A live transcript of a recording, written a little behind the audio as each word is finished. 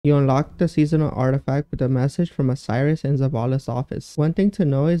You unlock the seasonal artifact with a message from Osiris in Zavala's office. One thing to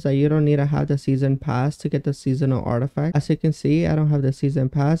know is that you don't need to have the season pass to get the seasonal artifact. As you can see, I don't have the season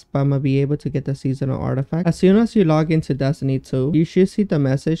pass, but I'm gonna be able to get the seasonal artifact. As soon as you log into Destiny 2, you should see the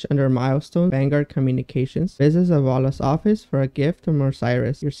message under Milestone Vanguard Communications. Visit Zavala's office for a gift from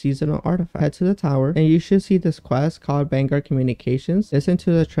Osiris, your seasonal artifact. Head to the tower, and you should see this quest called Vanguard Communications. Listen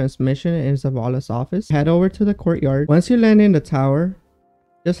to the transmission in Zavala's office. Head over to the courtyard. Once you land in the tower,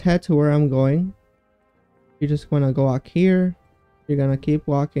 just head to where I'm going. You just want to go out here. You're going to keep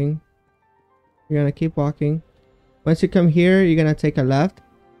walking. You're going to keep walking. Once you come here, you're going to take a left.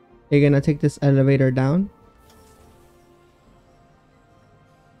 You're going to take this elevator down.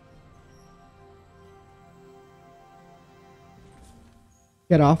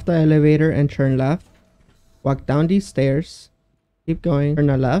 Get off the elevator and turn left. Walk down these stairs. Keep going,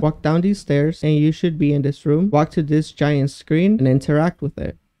 turn left, walk down these stairs, and you should be in this room. Walk to this giant screen and interact with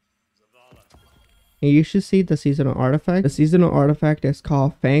it. And you should see the seasonal artifact. The seasonal artifact is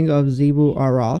called Fang of Xivu Arath.